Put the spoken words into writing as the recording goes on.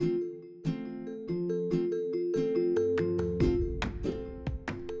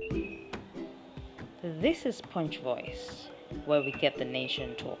This is Punch Voice, where we get the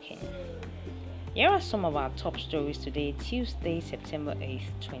nation talking. Here are some of our top stories today, Tuesday, September 8th,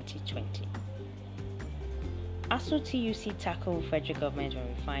 2020. ASU TUC tackle federal government on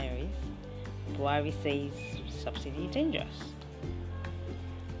refineries. Buhari says subsidy dangerous.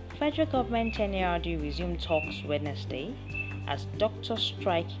 Federal government NARD resume talks Wednesday as doctors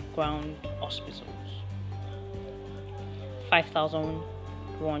strike ground hospitals.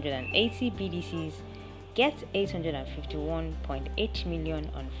 5,180 BDCs get 851.8 million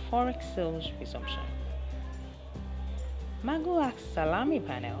on forex sales resumption. Magu asks Salami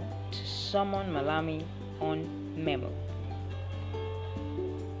panel to summon Malami on memo.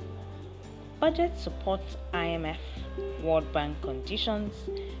 Budget supports IMF, World Bank conditions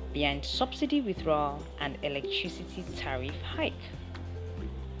behind subsidy withdrawal and electricity tariff hike.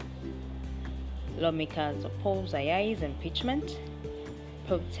 Lawmakers oppose Ayayi's impeachment,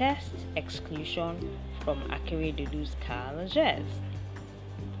 protest exclusion from Akeredelu's Kalajes.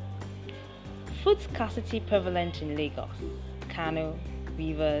 Food scarcity prevalent in Lagos, Kano,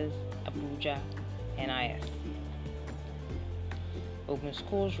 Rivers, Abuja, and IS. Open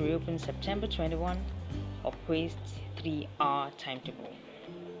schools reopen September 21, operates 3-hour timetable.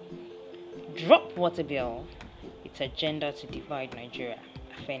 Drop water bill, its agenda to divide Nigeria,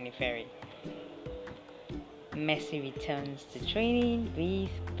 Afenifere. Messi returns to training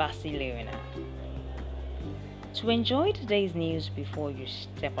with Barcelona. To enjoy today's news before you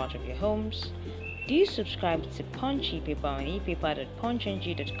step out of your homes, do subscribe to Punch ePaper on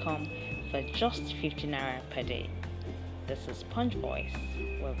epaper.punchng.com for just 50 naira per day. This is Punch Voice,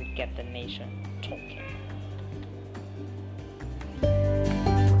 where we get the nation talking.